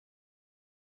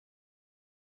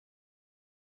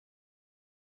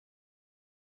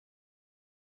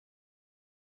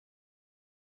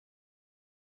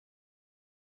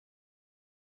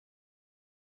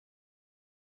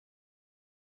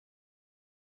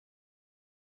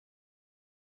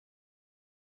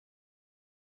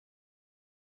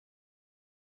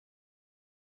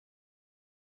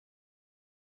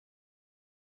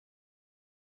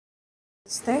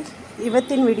ನಮಸ್ತೆ.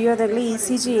 ಇವತ್ತಿನ ವಿಡಿಯೋದಲ್ಲಿ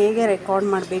ECG ಹೇಗೆ ರೆಕಾರ್ಡ್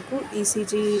ಮಾಡಬೇಕು,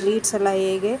 ECG ಲೀಡ್ಸ್ ಎಲ್ಲ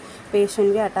ಹೇಗೆ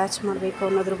ಪೇಷಂಟ್ಗೆ ಅಟ್ಯಾಚ್ ಮಾಡಬೇಕು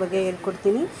ಅನ್ನೋದ್ರ ಬಗ್ಗೆ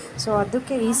ಹೇಳ್ಕೊಡ್ತೀನಿ. ಸೊ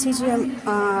ಅದಕ್ಕೆ ECG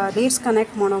ಲೀಡ್ಸ್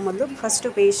ಕನೆಕ್ಟ್ ಮಾಡೋ ಮೊದಲು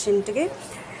ಫಸ್ಟು ಪೇಷಂಟ್ಗೆ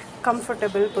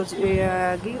ಕಂಫರ್ಟಬಲ್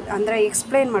ಆಗಿ ಅಂದರೆ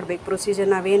ಎಕ್ಸ್ಪ್ಲೈನ್ ಮಾಡಬೇಕು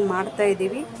ಪ್ರೊಸೀಜರ್ ನಾವೇನು ಮಾಡ್ತಾ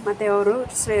ಇದ್ದೀವಿ, ಮತ್ತು ಅವರು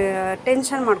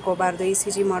ಟೆನ್ಷನ್ ಮಾಡ್ಕೋಬಾರ್ದು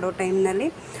ECG ಮಾಡೋ ಟೈಮ್ನಲ್ಲಿ.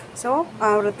 ಸೊ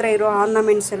ಅವ್ರ ಹತ್ರ ಇರೋ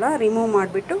ಆರ್ನಮೆಂಟ್ಸ್ ಎಲ್ಲ ರಿಮೂವ್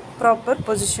ಮಾಡಿಬಿಟ್ಟು ಪ್ರಾಪರ್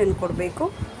ಪೊಸಿಷನ್ ಕೊಡಬೇಕು.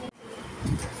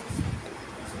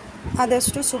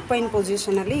 ಆದಷ್ಟು ಸುಪೈನ್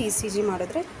ಪೊಸಿಷನಲ್ಲಿ ECG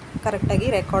ಮಾಡಿದ್ರೆ ಕರೆಕ್ಟಾಗಿ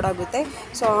ರೆಕಾರ್ಡ್ ಆಗುತ್ತೆ.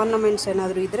 ಸೊ ಆರ್ನಮೆಂಟ್ಸ್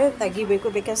ಏನಾದರೂ ಇದ್ದರೆ ತೆಗಿಬೇಕು,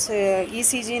 ಬಿಕಾಸ್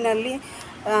ECGನಲ್ಲಿ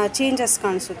ಚೇಂಜಸ್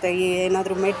ಕಾಣಿಸುತ್ತೆ.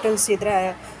 ಏನಾದರೂ ಮೆಟಲ್ಸ್ ಇದ್ದರೆ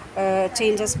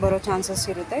ಚೇಂಜಸ್ ಬರೋ ಚಾನ್ಸಸ್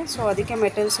ಇರುತ್ತೆ. ಸೊ ಅದಕ್ಕೆ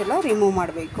ಮೆಟಲ್ಸ್ ಎಲ್ಲ ರಿಮೂವ್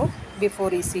ಮಾಡಬೇಕು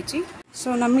ಬಿಫೋರ್ ECG. ಸೊ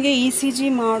ನಮಗೆ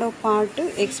ECG ಮಾಡೋ ಪಾರ್ಟ್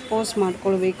ಎಕ್ಸ್ಪೋಸ್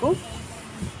ಮಾಡ್ಕೊಳ್ಬೇಕು.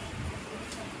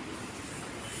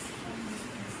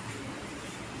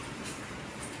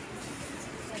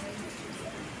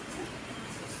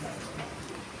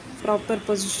 ಪ್ರಾಪರ್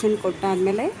ಪೊಸಿಷನ್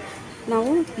ಕೊಟ್ಟಾದಮೇಲೆ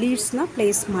ನಾವು ಲೀಡ್ಸ್ನ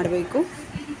ಪ್ಲೇಸ್ ಮಾಡಬೇಕು.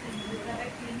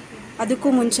 ಅದಕ್ಕೂ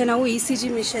ಮುಂಚೆ ನಾವು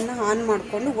ECG ಮಿಷನ್ನ ಆನ್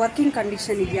ಮಾಡಿಕೊಂಡು ವರ್ಕಿಂಗ್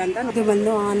ಕಂಡೀಷನ್ ಇದೆಯಾ ಅಂತ ಅದು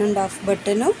ಬಂದು on and of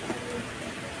button.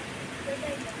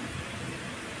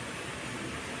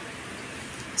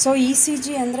 So ECG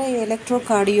ಅಂದರೆ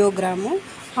ಎಲೆಕ್ಟ್ರೋಕಾರ್ಡಿಯೋಗ್ರಾಮು.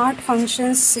 ಹಾರ್ಟ್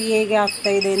ಫಂಕ್ಷನ್ಸ್ ಹೇಗೆ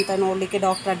ಆಗ್ತಾಯಿದೆ ಅಂತ ನೋಡಲಿಕ್ಕೆ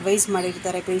ಡಾಕ್ಟರ್ ಅಡ್ವೈಸ್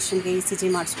ಮಾಡಿರ್ತಾರೆ ಪೇಷಂಟ್ಗೆ ECG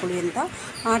ಮಾಡಿಸ್ಕೊಳ್ಳಿ ಅಂತ.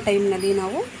 ಆ ಟೈಮ್ನಲ್ಲಿ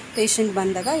ನಾವು ಪೇಷಂಟ್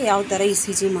ಬಂದಾಗ ಯಾವ ಥರ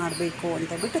ECG ಮಾಡಬೇಕು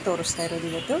ಅಂತ ಬಿಟ್ಟು ತೋರಿಸ್ತಾ ಇರೋದು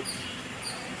ಇವತ್ತು.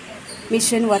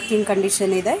 ಮಿಷನ್ ವರ್ಕಿಂಗ್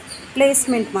ಕಂಡೀಷನ್ ಇದೆ.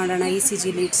 ಪ್ಲೇಸ್ಮೆಂಟ್ ಮಾಡೋಣ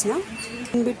ECG ಲೀಡ್ಸ್ನ.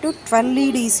 ಅಂದ್ಬಿಟ್ಟು 12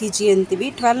 ಲೀಡ್ ECG ಅಂತೀವಿ.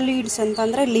 12 ಲೀಡ್ಸ್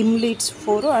ಅಂತಂದರೆ ಲಿಮ್ ಲೀಡ್ಸ್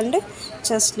 4 ಆ್ಯಂಡ್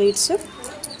ಚೆಸ್ಟ್ ಲೀಡ್ಸು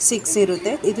 6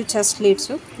 ಇರುತ್ತೆ. ಇದು ಚೆಸ್ಟ್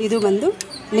ಲೀಡ್ಸು, ಇದು ಬಂದು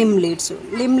ಲಿಮ್ ಲೀಡ್ಸು.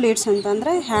 ಲಿಮ್ ಲೀಡ್ಸ್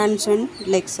ಅಂತಂದರೆ ಹ್ಯಾಂಡ್ಸ್ ಆ್ಯಂಡ್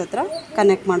ಲೆಗ್ಸ್ ಹತ್ರ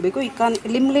ಕನೆಕ್ಟ್ ಮಾಡಬೇಕು. ಈ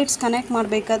ಲಿಮ್ ಲೀಡ್ಸ್ ಕನೆಕ್ಟ್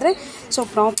ಮಾಡಬೇಕಾದ್ರೆ ಸೊ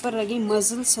ಪ್ರಾಪರಾಗಿ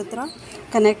ಮಸಲ್ಸ್ ಹತ್ರ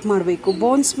ಕನೆಕ್ಟ್ ಮಾಡಬೇಕು.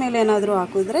 ಬೋನ್ಸ್ ಮೇಲೆ ಏನಾದರೂ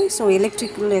ಹಾಕಿದ್ರೆ ಸೊ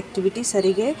ಎಲೆಕ್ಟ್ರಿಕಲ್ ಆ್ಯಕ್ಟಿವಿಟಿ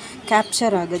ಸರಿಗೆ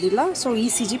ಕ್ಯಾಪ್ಚರ್ ಆಗೋದಿಲ್ಲ. ಸೊ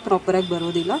ECG ಪ್ರಾಪರಾಗಿ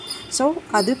ಬರೋದಿಲ್ಲ. ಸೊ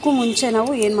ಅದಕ್ಕೂ ಮುಂಚೆ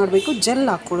ನಾವು ಏನು ಮಾಡಬೇಕು, ಜೆಲ್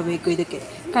ಹಾಕ್ಕೊಳ್ಬೇಕು. ಇದಕ್ಕೆ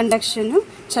ಕಂಡಕ್ಷನ್ನು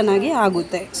ಚೆನ್ನಾಗಿ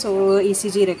ಆಗುತ್ತೆ so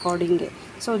ECG ರೆಕಾರ್ಡಿಂಗ್ಗೆ.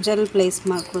 So gel place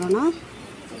ಮಾಡ್ಕೊಳ್ಳೋಣ.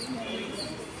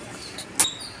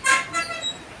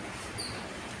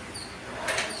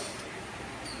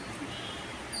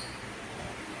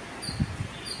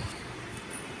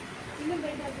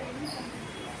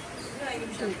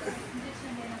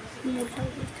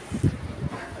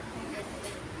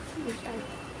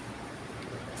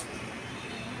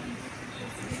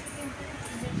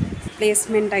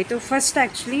 ಪ್ಲೇಸ್ಮೆಂಟ್ ಆಯಿತು. ಫಸ್ಟ್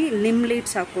ಆ್ಯಕ್ಚುಲಿ ಲಿಮ್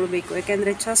ಲೀಡ್ಸ್ ಹಾಕ್ಕೊಳ್ಬೇಕು.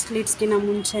 ಯಾಕೆಂದರೆ ಚೆಸ್ಟ್ ಲೀಡ್ಸ್ಗಿನ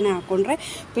ಮುಂಚೆನೇ ಹಾಕ್ಕೊಂಡ್ರೆ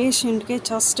ಪೇಷಂಟ್ಗೆ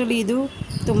ಚೆಸ್ಟಲ್ಲಿ ಇದು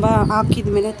ತುಂಬ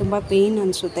ಹಾಕಿದ ಮೇಲೆ ತುಂಬ ಪೇಯ್ನ್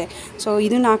ಅನಿಸುತ್ತೆ. ಸೊ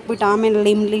ಇದನ್ನು ಹಾಕ್ಬಿಟ್ಟು ಆಮೇಲೆ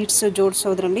ಲಿಮ್ ಲೀಡ್ಸ್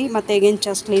ಜೋಡಿಸೋದ್ರಲ್ಲಿ ಮತ್ತು ಅಗೇನ್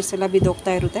ಚೆಸ್ಟ್ ಲೀಡ್ಸ್ ಎಲ್ಲ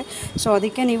ಬಿದ್ದೋಗ್ತಾ ಇರುತ್ತೆ. ಸೊ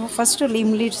ಅದಕ್ಕೆ ನೀವು ಫಸ್ಟು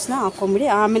ಲಿಮ್ ಲೀಡ್ಸ್ನ ಹಾಕ್ಕೊಂಬಿಡಿ,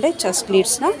 ಆಮೇಲೆ ಚೆಸ್ಟ್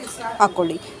ಲೀಡ್ಸ್ನ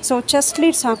ಹಾಕ್ಕೊಳ್ಳಿ. ಸೊ ಚೆಸ್ಟ್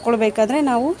ಲೀಡ್ಸ್ ಹಾಕ್ಕೊಳ್ಬೇಕಾದ್ರೆ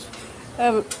ನಾವು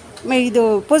ಇದು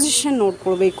ಪೊಸಿಷನ್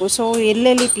ನೋಡ್ಕೊಳ್ಬೇಕು. ಸೊ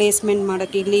ಎಲ್ಲೆಲ್ಲಿ ಪ್ಲೇಸ್ಮೆಂಟ್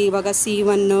ಮಾಡೋಕ್ಕೆ, ಇಲ್ಲಿ ಇವಾಗ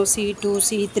C1 C2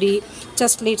 C3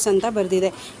 chest leads ಅಂತ ಬರೆದಿದೆ.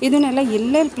 ಇದನ್ನೆಲ್ಲ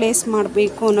ಎಲ್ಲೆಲ್ಲಿ ಪ್ಲೇಸ್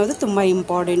ಮಾಡಬೇಕು ಅನ್ನೋದು ತುಂಬ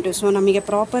ಇಂಪಾರ್ಟೆಂಟು. ಸೊ ನಮಗೆ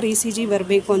ಪ್ರಾಪರ್ ECG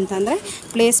ಬರಬೇಕು ಅಂತಂದರೆ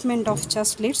ಪ್ಲೇಸ್ಮೆಂಟ್ ಆಫ್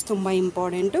ಚೆಸ್ಟ್ ಲೀಡ್ಸ್ ತುಂಬ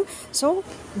important. So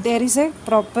there is A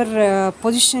proper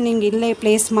positioning ಇಲ್ಲೇ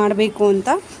ಪ್ಲೇಸ್ ಮಾಡಬೇಕು ಅಂತ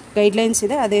ಗೈಡ್ಲೈನ್ಸ್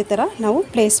ಇದೆ. ಅದೇ ಥರ ನಾವು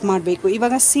ಪ್ಲೇಸ್ ಮಾಡಬೇಕು.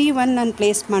 ಇವಾಗ C1 ನಾನು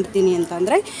ಪ್ಲೇಸ್ ಮಾಡ್ತೀನಿ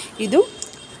ಅಂತಂದರೆ ಇದು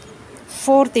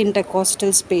 4th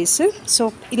ಇಂಟರ್ಕಾಸ್ಟಲ್ ಸ್ಪೇಸು. ಸೊ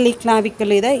ಇಲ್ಲಿ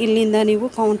ಕ್ಲಾವಿಕಲ್ ಇದೆ, ಇಲ್ಲಿಂದ ನೀವು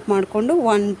ಕೌಂಟ್ ಮಾಡಿಕೊಂಡು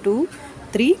 1 2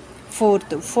 3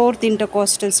 4th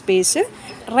ಇಂಟರ್ಕಾಸ್ಟಲ್ ಸ್ಪೇಸು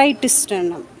ರೈಟ್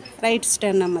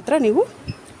ಸ್ಟರ್ನಮ್ ಹತ್ರ ನೀವು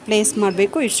ಪ್ಲೇಸ್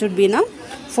ಮಾಡಬೇಕು. ಇಟ್ ಶುಡ್ ಬಿ ನ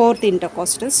 4th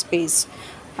ಇಂಟರ್ಕಾಸ್ಟಲ್ ಸ್ಪೇಸ್.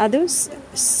 ಅದು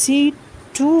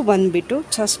C2 ಬಂದುಬಿಟ್ಟು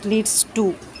ಚೆಸ್ಟ್ ಲೀಡ್ಸ್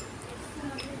 2.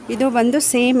 ಇದು ಬಂದು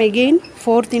ಸೇಮ್ ಅಗೇನ್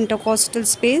 4th ಇಂಟರ್ಕಾಸ್ಟಲ್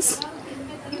ಸ್ಪೇಸ್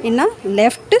ಇನ್ನು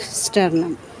left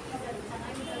sternum.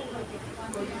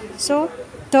 So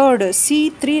third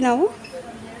C3 ನಾವು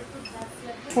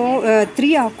 3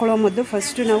 ಹಾಕ್ಕೊಳ್ಳೋ ಮೊದಲು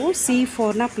ಫಸ್ಟು ನಾವು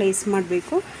C4ನ ಪ್ಲೇಸ್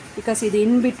ಮಾಡಬೇಕು. ಬಿಕಾಸ್ ಇದು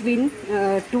ಇನ್ ಬಿಟ್ವೀನ್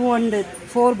 2 and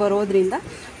 4 ಬರೋದ್ರಿಂದ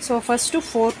ಸೊ ಫಸ್ಟು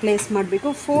 4 ಪ್ಲೇಸ್ ಮಾಡಬೇಕು.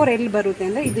 4 ಎಲ್ಲಿ ಬರುತ್ತೆ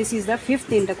ಅಂದರೆ this is the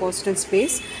 5th ಇಂಟರ್ಕಾಸ್ಟಲ್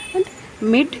space and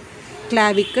mid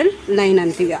ಕ್ಲಾವಿಕಲ್ line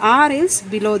ಅಂತೀವಿ. R else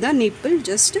below the nipple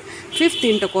just 5th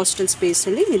ಇಂಟರ್ಕಾಸ್ಟಲ್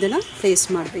ಸ್ಪೇಸಲ್ಲಿ ಇದನ್ನು ಪ್ಲೇಸ್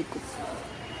ಮಾಡಬೇಕು.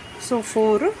 So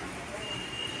 4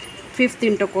 5th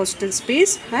ಇಂಟರ್ಕಾಸ್ಟಲ್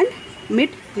space and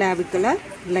mid ಕ್ಲಾವಿಕುಲರ್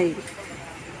line.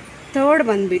 Third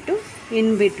ಬಂದುಬಿಟ್ಟು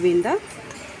in between the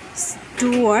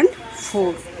 2 and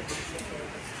 4.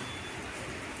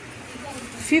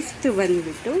 5th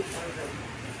ಬಂದುಬಿಟ್ಟು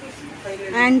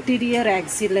anterior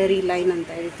auxiliary line ಅಂತ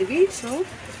ಹೇಳ್ತೀವಿ. So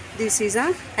this is a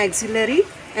auxiliary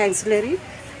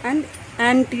and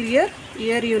anterior.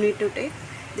 Year you need to take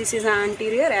this is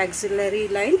anterior auxiliary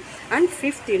line and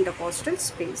 5th ಇಂಟರ್ಕಾಸ್ಟಲ್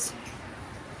space.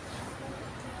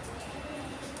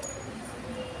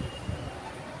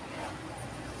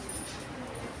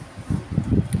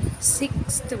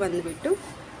 Sixth ಬಂದುಬಿಟ್ಟು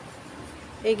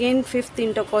again fifth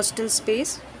ಇಂಟರ್ಕಾಸ್ಟಲ್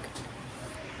space.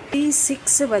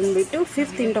 T6 ಬಂದುಬಿಟ್ಟು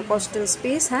fifth ಇಂಟರ್ಕಾಸ್ಟಲ್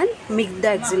space and mid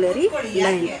auxiliary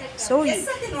line. So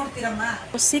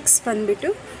 6 ಬಂದುಬಿಟ್ಟು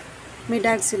mid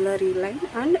auxiliary line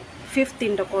and fifth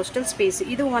ಇಂಟರ್ಕಾಸ್ಟಲ್ space.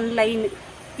 ಇದು ಒಂದು line.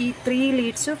 ಈ 3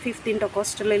 ಲೀಡ್ಸು fifth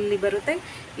ಇಂಟರ್ಕಾಸ್ಟಲಲ್ಲಿ ಬರುತ್ತೆ,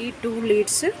 ಈ 2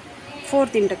 leads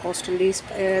fourth ಇಂಟರ್ಕಾಸ್ಟಲ್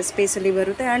ಸ್ಪೇಸಲ್ಲಿ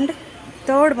ಬರುತ್ತೆ. And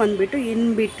third ಬಂದುಬಿಟ್ಟು in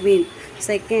between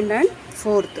second and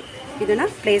fourth ಇದನ್ನು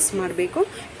ಪ್ಲೇಸ್ ಮಾಡಬೇಕು.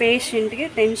 ಪೇಷಂಟ್ಗೆ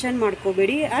ಟೆನ್ಷನ್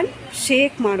ಮಾಡ್ಕೋಬೇಡಿ ಆ್ಯಂಡ್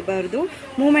ಶೇಕ್ ಮಾಡಬಾರ್ದು.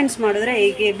 ಮೂಮೆಂಟ್ಸ್ ಮಾಡಿದ್ರೆ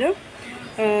ಹೇಗೆ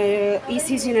ಇ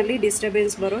ಸಿ ಜಿನಲ್ಲಿ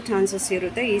ಡಿಸ್ಟರ್ಬೆನ್ಸ್ ಬರೋ ಚಾನ್ಸಸ್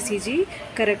ಇರುತ್ತೆ. ಇ ಸಿ ಜಿ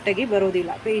ಕರೆಕ್ಟಾಗಿ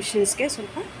ಬರೋದಿಲ್ಲ. ಪೇಷಂಟ್ಸ್ಗೆ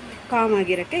ಸ್ವಲ್ಪ ಕಾಮ್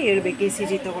ಆಗಿರೋಕ್ಕೆ ಹೇಳ್ಬೇಕು ಇ ಸಿ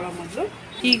ಜಿ ತೊಗೊಳ್ಳೋ ಮೊದಲು.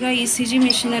 ಈಗ ಇ ಸಿ ಜಿ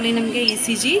ಮೆಷಿನಲ್ಲಿ ನಮಗೆ ಇ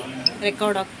ಸಿ ಜಿ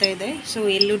ರೆಕಾರ್ಡ್ ಆಗ್ತಾಯಿದೆ. ಸೊ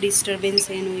ಎಲ್ಲೂ ಡಿಸ್ಟರ್ಬೆನ್ಸ್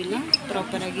ಏನೂ ಇಲ್ಲ,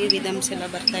 ಪ್ರಾಪರಾಗಿ ರಿದಮ್ಸ್ ಎಲ್ಲ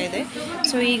ಬರ್ತಾಯಿದೆ.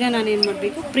 ಸೊ ಈಗ ನಾನೇನು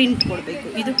ಮಾಡಬೇಕು, ಪ್ರಿಂಟ್ ಕೊಡಬೇಕು.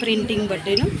 ಇದು ಪ್ರಿಂಟಿಂಗ್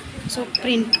ಬಟ್ಟೆನು. ಸೊ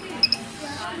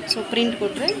ಪ್ರಿಂಟ್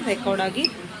ಕೊಟ್ಟರೆ ರೆಕಾರ್ಡ್ ಆಗಿ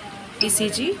ಇ ಸಿ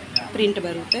ಜಿ ಪ್ರಿಂಟ್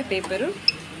ಬರುತ್ತೆ ಪೇಪರು.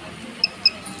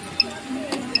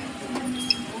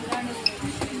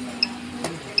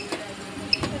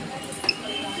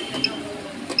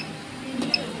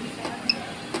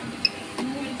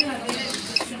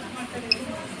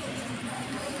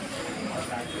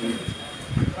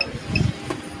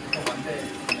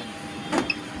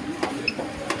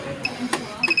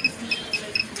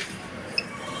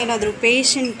 ಏನಾದರೂ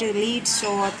ಪೇಷಂಟ್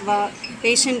ಲೀಡ್ಸೋ ಅಥವಾ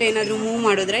ಪೇಷಂಟ್ ಏನಾದರೂ ಮೂವ್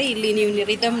ಮಾಡಿದ್ರೆ ಇಲ್ಲಿ ನೀವು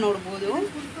ರಿದಮ್ ನೋಡ್ಬೋದು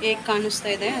ಹೇಗೆ ಕಾಣಿಸ್ತಾ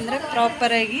ಇದೆ. ಅಂದರೆ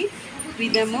ಪ್ರಾಪರಾಗಿ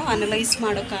ರಿದಮ್ಮು ಅನಲೈಸ್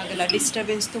ಮಾಡೋಕ್ಕಾಗಲ್ಲ,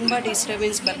 ತುಂಬ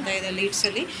ಡಿಸ್ಟರ್ಬೆನ್ಸ್ ಬರ್ತಾಯಿದೆ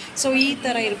ಲೀಡ್ಸಲ್ಲಿ. ಸೊ ಈ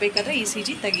ಥರ ಇರಬೇಕಾದ್ರೆ E C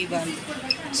G ತೆಗಿಬಾರ್ದು.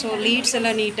 So leads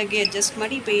ಎಲ್ಲ ನೀಟಾಗಿ ಅಡ್ಜಸ್ಟ್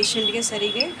ಮಾಡಿ ಪೇಷಂಟ್ಗೆ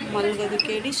ಸರಿಗೆ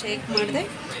ಮಲಗೋದಕ್ಕೆ ಹೇಳಿ ಶೇಕ್ ಮಾಡಿದೆ.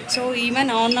 ಸೊ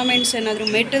ಈವನ್ ಆರ್ನಮೆಂಟ್ಸ್ ಏನಾದರೂ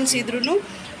ಮೆಟಲ್ಸ್ ಇದ್ರೂ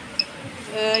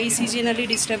ಇ ಸಿ ಜಿನಲ್ಲಿ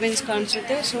ಡಿಸ್ಟರ್ಬೆನ್ಸ್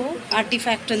ಕಾಣಿಸುತ್ತೆ. ಸೊ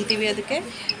ಆರ್ಟಿಫ್ಯಾಕ್ಟ್ ಅಂತೀವಿ ಅದಕ್ಕೆ.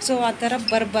 ಸೊ ಆ ಥರ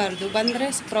ಬರಬಾರ್ದು. ಬಂದರೆ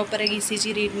ಪ್ರಾಪರಾಗಿ E C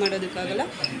G read ಮಾಡೋದಕ್ಕಾಗಲ್ಲ.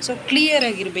 So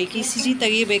ಕ್ಲಿಯರಾಗಿರಬೇಕು. E C G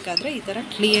ತೆಗಿಬೇಕಾದ್ರೆ ಈ ಥರ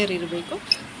ಕ್ಲಿಯರ್ ಇರಬೇಕು.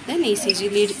 ದೆನ್ ಇ ಸಿ ಜಿ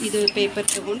ಇದು ಪೇಪರ್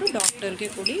ತೊಗೊಂಡು ಡಾಕ್ಟರ್ಗೆ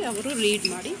ಕೊಡಿ, ಅವರು ರೀಡ್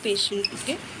ಮಾಡಿ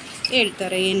ಪೇಷಂಟ್ಗೆ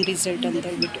ಹೇಳ್ತಾರೆ ಏನು ರಿಸಲ್ಟ್ ಅಂತ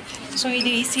ಹೇಳ್ಬಿಟ್ಟು. ಸೊ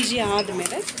ಇದು ಇ ಸಿ ಜಿ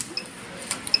ಆದಮೇಲೆ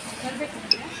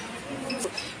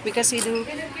ಬಿಕಾಸ್ ಇದು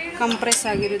ಕಂಪ್ರೆಸ್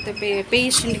ಆಗಿರುತ್ತೆ,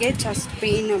 ಪೇಷಂಟ್ಗೆ ಚೆಸ್ಟ್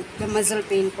ಪೇಯ್ನ್, ಮಸಲ್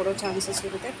ಪೇಯ್ನ್ ಕೊಡೋ ಚಾನ್ಸಸ್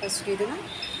ಇರುತ್ತೆ. ಫಸ್ಟ್ ಇದನ್ನು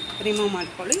ರಿಮೂವ್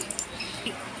ಮಾಡ್ಕೊಳ್ಳಿ.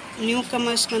 ನ್ಯೂ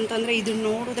ಕಮರ್ಸ್ ಅಂತಂದರೆ ಇದು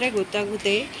ನೋಡಿದ್ರೆ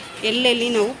ಗೊತ್ತಾಗುತ್ತೆ ಎಲ್ಲೆಲ್ಲಿ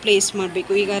ನಾವು ಪ್ಲೇಸ್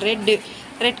ಮಾಡಬೇಕು. ಈಗ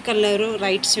red colour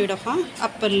right side of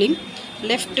upper limb,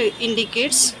 left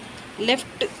indicates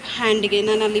left ಹ್ಯಾಂಡ್ಗೆ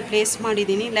ನಾನು ಅಲ್ಲಿ ಪ್ಲೇಸ್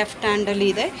ಮಾಡಿದ್ದೀನಿ. ಲೆಫ್ಟ್ ಹ್ಯಾಂಡಲ್ಲಿ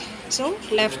ಇದೆ. ಸೊ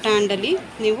ಲೆಫ್ಟ್ ಹ್ಯಾಂಡಲ್ಲಿ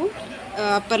ನೀವು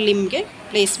ಅಪ್ಪರ್ ಲಿಂಬ್ಗೆ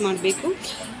ಪ್ಲೇಸ್ ಮಾಡಬೇಕು.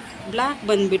 ಬ್ಲ್ಯಾಕ್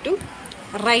ಬಂದುಬಿಟ್ಟು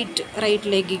ರೈಟ್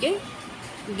ಲೆಗ್ಗಿಗೆ,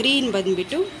 ಗ್ರೀನ್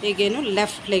ಬಂದುಬಿಟ್ಟು ಹೇಗೇನು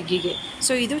ಲೆಫ್ಟ್ ಲೆಗ್ಗಿಗೆ.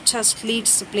 ಸೊ ಇದು chest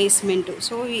leads placement.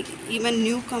 So even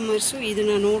new ಕಮರ್ಸು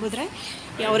ಇದನ್ನು ನೋಡಿದ್ರೆ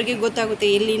ಅವ್ರಿಗೆ ಗೊತ್ತಾಗುತ್ತೆ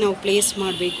ಎಲ್ಲಿ ನಾವು ಪ್ಲೇಸ್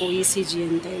ಮಾಡಬೇಕು ಇ ಸಿ ಜಿ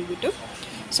ಅಂತ ಹೇಳ್ಬಿಟ್ಟು.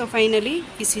 So finally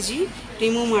E C G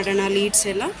remove ಮಾಡೋಣ. ಲೀಡ್ಸ್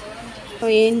ಎಲ್ಲ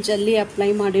ಏನು ಜಲ್ಲಿ ಅಪ್ಲೈ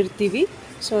ಮಾಡಿರ್ತೀವಿ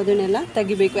ಸೊ ಅದನ್ನೆಲ್ಲ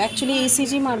ತೆಗಿಬೇಕು. ಆ್ಯಕ್ಚುಲಿ ಇ ಸಿ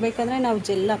ಜಿ ಮಾಡಬೇಕಂದ್ರೆ ನಾವು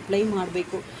ಜೆಲ್ ಅಪ್ಲೈ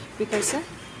ಮಾಡಬೇಕು. ಬಿಕಾಸ್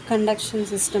ಕಂಡಕ್ಷನ್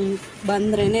ಸಿಸ್ಟಮ್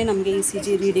ಬಂದ್ರೇ ನಮಗೆ ಇ ಸಿ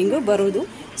ಜಿ ರೀಡಿಂಗು ಬರೋದು.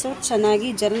 ಸೊ ಚೆನ್ನಾಗಿ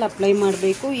ಜೆಲ್ ಅಪ್ಲೈ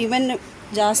ಮಾಡಬೇಕು. ಈವನ್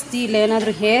ಜಾಸ್ತಿ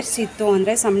ಇಲ್ಲೇನಾದರೂ ಹೇರ್ಸ್ ಇತ್ತು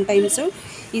ಅಂದರೆ sometimes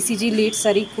E C G lead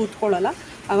ಸರಿ ಕೂತ್ಕೊಳ್ಳಲ್ಲ.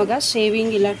 ಆವಾಗ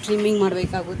ಶೇವಿಂಗ್ ಇಲ್ಲ ಟ್ರಿಮ್ಮಿಂಗ್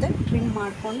ಮಾಡಬೇಕಾಗುತ್ತೆ. ಟ್ರಿಮ್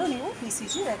ಮಾಡಿಕೊಂಡು ನೀವು ಇ ಸಿ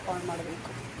ಜಿ ರೆಕಾರ್ಡ್ ಮಾಡಬೇಕು.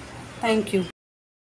 Thank you.